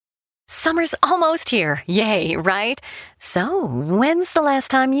Summer's almost here. Yay, right? So, when's the last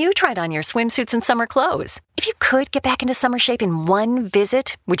time you tried on your swimsuits and summer clothes? If you could get back into summer shape in one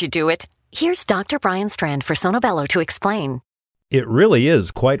visit, would you do it? Here's Dr. Brian Strand for Sonobello to explain. It really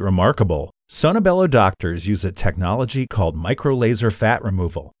is quite remarkable. Sonobello doctors use a technology called microlaser fat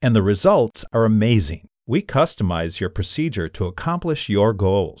removal, and the results are amazing. We customize your procedure to accomplish your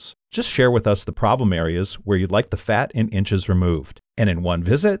goals. Just share with us the problem areas where you'd like the fat in inches removed. And in one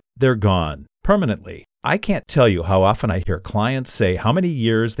visit, they're gone, permanently. I can't tell you how often I hear clients say how many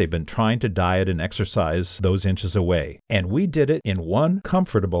years they've been trying to diet and exercise those inches away. And we did it in one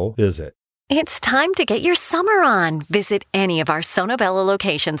comfortable visit. It's time to get your summer on. Visit any of our Sonobello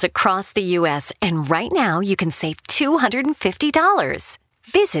locations across the U.S., and right now you can save $250.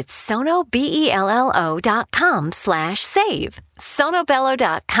 Visit sonobello.com/save.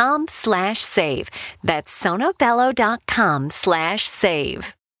 sonobello.com/save. That's sonobello.com/save.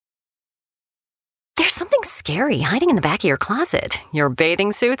 There's something scary hiding in the back of your closet. Your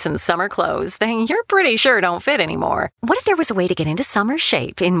bathing suits and summer clothes, you're pretty sure don't fit anymore. What if there was a way to get into summer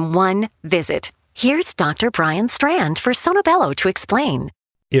shape in one visit? Here's Dr. Brian Strand for Sonobello to explain.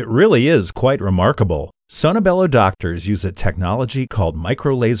 It really is quite remarkable. Sonobello doctors use a technology called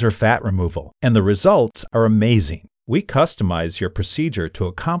microlaser fat removal, and the results are amazing. We customize your procedure to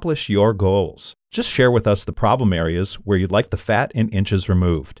accomplish your goals. Just share with us the problem areas where you'd like the fat in inches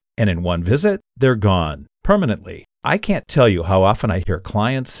removed. And in one visit, they're gone, permanently. I can't tell you how often I hear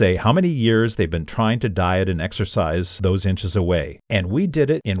clients say how many years they've been trying to diet and exercise those inches away. And we did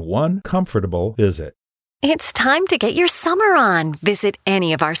it in one comfortable visit. It's time to get your summer on. Visit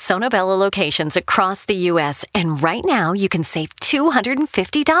any of our Sonobello locations across the U.S., and right now you can save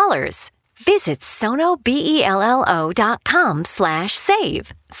 $250. Visit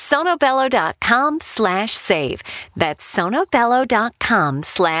sonobello.com/save. sonobello.com/save. That's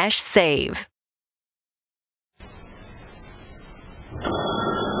sonobello.com/save.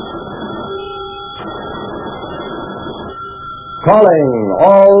 Calling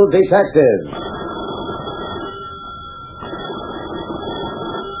all detectives.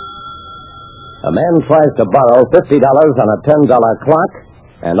 A man tries to borrow $50 on a $10 clock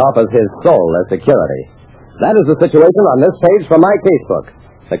and offers his soul as security. That is the situation on this page from my casebook,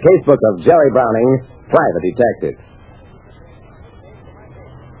 the casebook of Jerry Browning, private detective.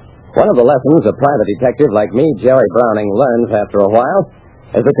 One of the lessons a private detective like me, Jerry Browning, learns after a while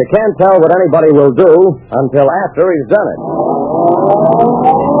is that you can't tell what anybody will do until after he's done it.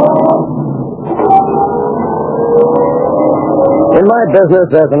 In my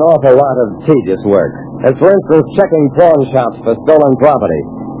business, there's an awful lot of tedious work, as for instance, checking pawn shops for stolen property.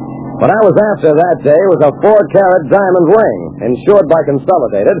 What I was after that day was a 4-carat diamond ring, insured by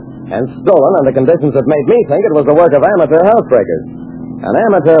Consolidated, and stolen under conditions that made me think it was the work of amateur housebreakers. An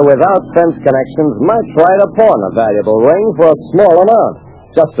amateur without fence connections might try to pawn a valuable ring for a small amount,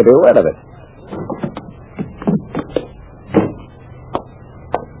 just to be rid of it.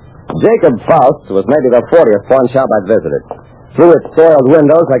 Jacob Faust's was maybe the 40th pawn shop I'd visited. Through its soiled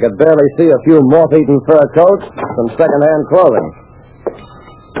windows, I could barely see a few moth-eaten fur coats, some second-hand clothing.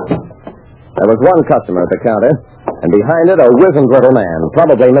 There was one customer at the counter, and behind it a wizened little man,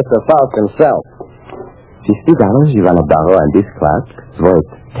 probably Mr. Faust himself. $50 you want to borrow on this clock? It's worth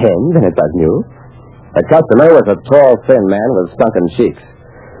 10 when it was new. The customer was a tall, thin man with sunken cheeks.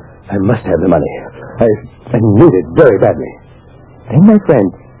 I must have the money. I need it very badly. And my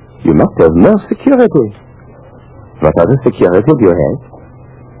friend, you must have more security. What other security do you have?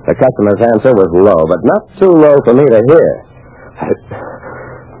 The customer's answer was low, but not too low for me to hear.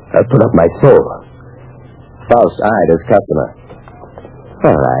 I'll put up my soul. Faust eyed his customer.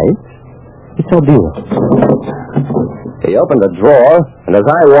 All right. It's a deal. He opened a drawer, and as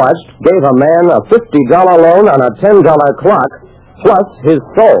I watched, gave a man a $50 loan on a $10 clock, plus his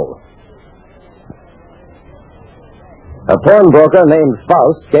soul. A pawnbroker named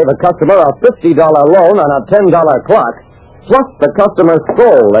Faust gave a customer a $50 loan on a $10 clock, plus the customer's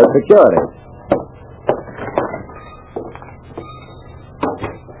soul as security.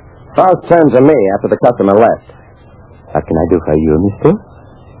 Faust turned to me after the customer left. What can I do for you, mister?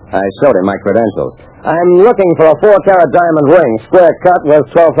 I showed him my credentials. I'm looking for a 4-carat diamond ring, square cut, worth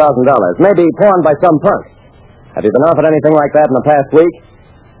 $12,000, maybe pawned by some punk. Have you been offered anything like that in the past week?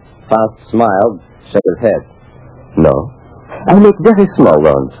 Faust smiled, shook his head. No. I make very small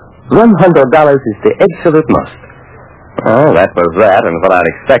loans. $100 is the absolute most. Oh, that was that and what I'd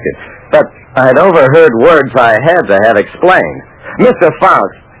expected. But I'd overheard words I had to have explained. Mr.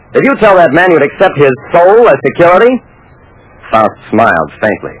 Faust, did you tell that man you'd accept his soul as security? Faust smiled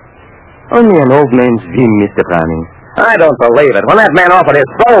faintly. Only an old man's dream, Mr. Browning. I don't believe it. When that man offered his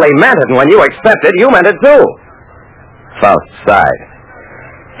soul, he meant it, and when you accepted, you meant it too. Faust sighed.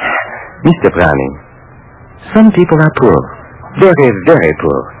 Mr. Browning, some people are poor. Very, very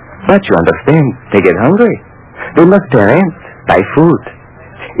poor. But you understand, they get hungry. They must pay rent, buy food.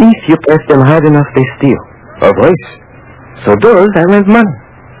 If you press them hard enough, they steal. Or voice. So those are rent money.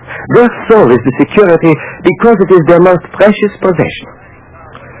 Their soul is the security because it is their most precious possession.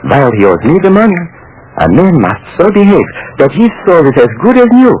 While he owes me the money, a man must so behave that his soul is as good as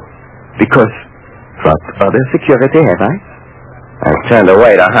new. Because what other security have I? I turned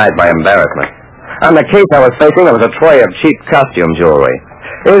away to hide my embarrassment. On the case I was facing, there was a tray of cheap costume jewelry.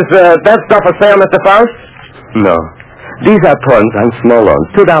 Is that stuff for sale, Mr. Faust? No. These are pawns on small loans.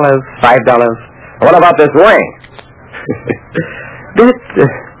 $2, $5. What about this ring?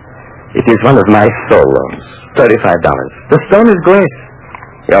 It is one of my soul loans. $35. The stone is great.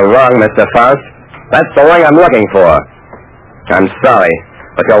 You're wrong, Mr. Faust. That's the ring I'm looking for. I'm sorry,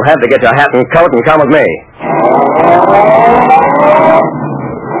 but you'll have to get your hat and coat and come with me.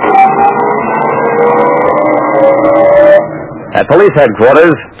 At police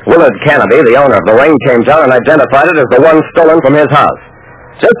headquarters, Willard Kennedy, the owner of the ring, came down and identified it as the one stolen from his house.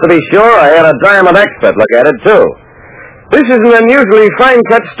 Just to be sure, I had a diamond expert look at it, too. This is an unusually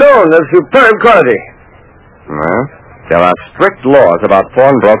fine-cut stone of superb quality. Well, there are strict laws about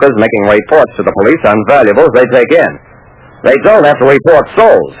pawnbrokers making reports to the police on valuables they take in. They don't have to report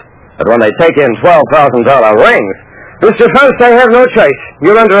souls, but when they take in $12,000 rings... Mr. Faust, I have no choice.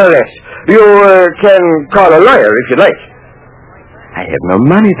 You're under arrest. You can call a lawyer if you like. I have no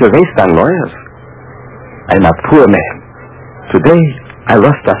money to waste on lawyers. I'm a poor man. Today, I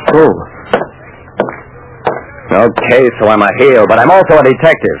lost a soul. Okay, so I'm a heel, but I'm also a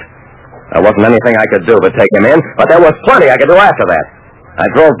detective. There wasn't anything I could do but take him in, but there was plenty I could do after that. I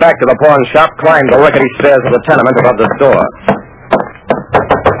drove back to the pawn shop, climbed the rickety stairs of the tenement above the store.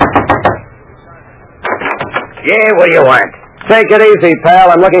 Yeah, what do you want? Take it easy,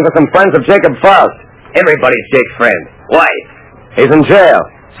 pal. I'm looking for some friends of Jacob Faust. Everybody's Jake's friend. Why? He's in jail.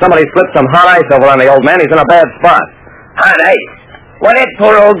 Somebody slipped some hot ice over on the old man. He's in a bad spot. Hot ice? Well, that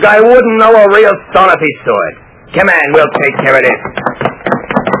poor old guy wouldn't know a real stone if he saw it. Come on, we'll take care of this.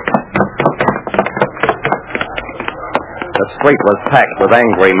 The street was packed with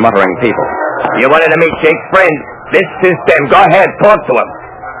angry, muttering people. You wanted to meet Jake's friend? This is them. Go ahead, talk to him.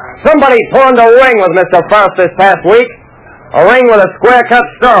 Somebody pawned a ring with Mr. Faust this past week. A ring with a square-cut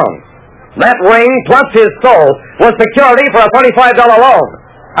stone. That ring, plus his soul, was security for a $35 loan.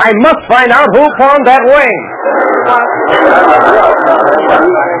 I must find out who pawned that ring.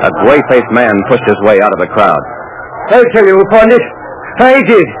 A gray-faced man pushed his way out of the crowd. I'll tell you who pawned it. I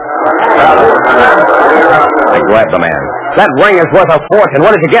did. I grabbed the man. That ring is worth a fortune.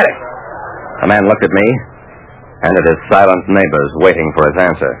 Where did you get it? The man looked at me and at his silent neighbors waiting for his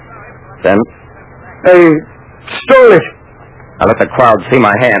answer. Then, I stole it. I let the crowd see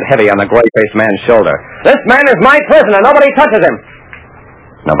my hand heavy on the gray-faced man's shoulder. This man is my prisoner. Nobody touches him.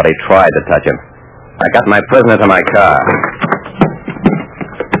 Nobody tried to touch him. I got my prisoner to my car.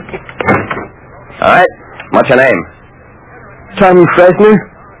 All right. What's your name? Tom Fresner?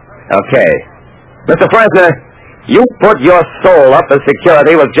 Okay. Mr. Fresner, you put your soul up as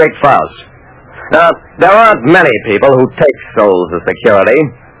security with Jake Faust. Now, there aren't many people who take souls as security,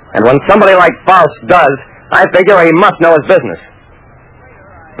 and when somebody like Faust does, I figure he must know his business.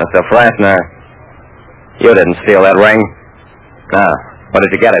 Mr. Fresner, you didn't steal that ring. Now, where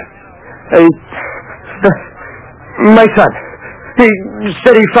did you get it? My son. He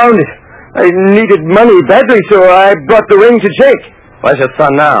said he found it. I needed money badly, so I brought the ring to Jake. Where's your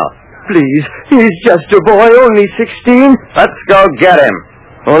son now? Please, he's just a boy, only 16. Let's go get him.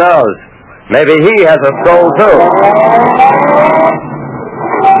 Who knows? Maybe he has a soul, too.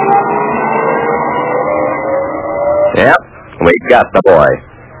 Yep, we got the boy.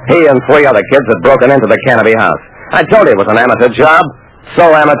 He and 3 other kids had broken into the Kennedy house. I told you it was an amateur job.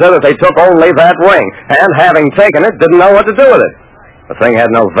 So amateur that they took only that ring, and having taken it, didn't know what to do with it. The thing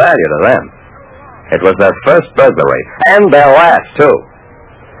had no value to them. It was their first burglary, and their last, too.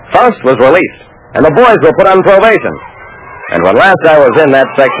 Faust was released, and the boys were put on probation. And when last I was in that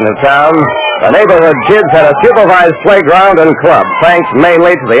section of town, the neighborhood kids had a supervised playground and club, thanks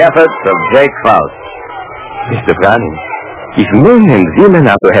mainly to the efforts of Jake Faust. Mr. Browning, if men and women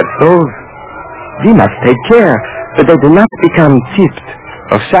are to have souls, we must take care that they do not become tipped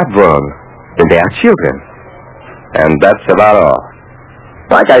or shot-born when they are children. And that's about all.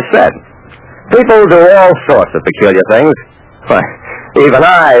 Like I said, people do all sorts of peculiar things. Why, even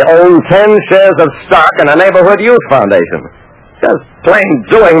I own 10 shares of stock in a neighborhood youth foundation. Just plain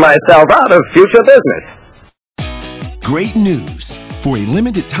doing myself out of future business. Great news! For a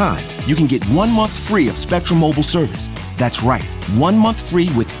limited time, you can get 1 month free of Spectrum Mobile service. That's right, 1 month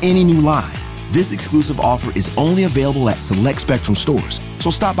free with any new line. This exclusive offer is only available at select Spectrum stores, so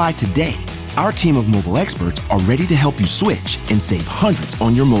stop by today. Our team of mobile experts are ready to help you switch and save hundreds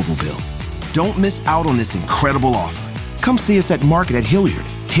on your mobile bill. Don't miss out on this incredible offer. Come see us at Market at Hilliard,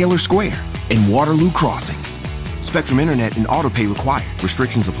 Taylor Square, and Waterloo Crossing. Spectrum Internet and autopay required.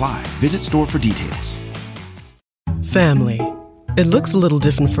 Restrictions apply. Visit store for details. Family. It looks a little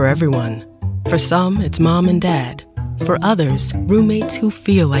different for everyone. For some, it's mom and dad. For others, roommates who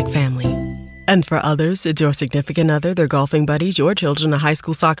feel like family. And for others, it's your significant other, their golfing buddies, your children, a high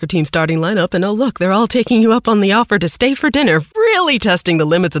school soccer team starting lineup, and oh look, they're all taking you up on the offer to stay for dinner, really testing the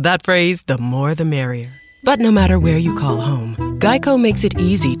limits of that phrase, the more the merrier. But no matter where you call home, Geico makes it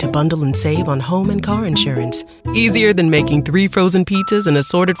easy to bundle and save on home and car insurance. Easier than making 3 frozen pizzas and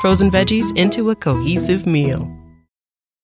assorted frozen veggies into a cohesive meal.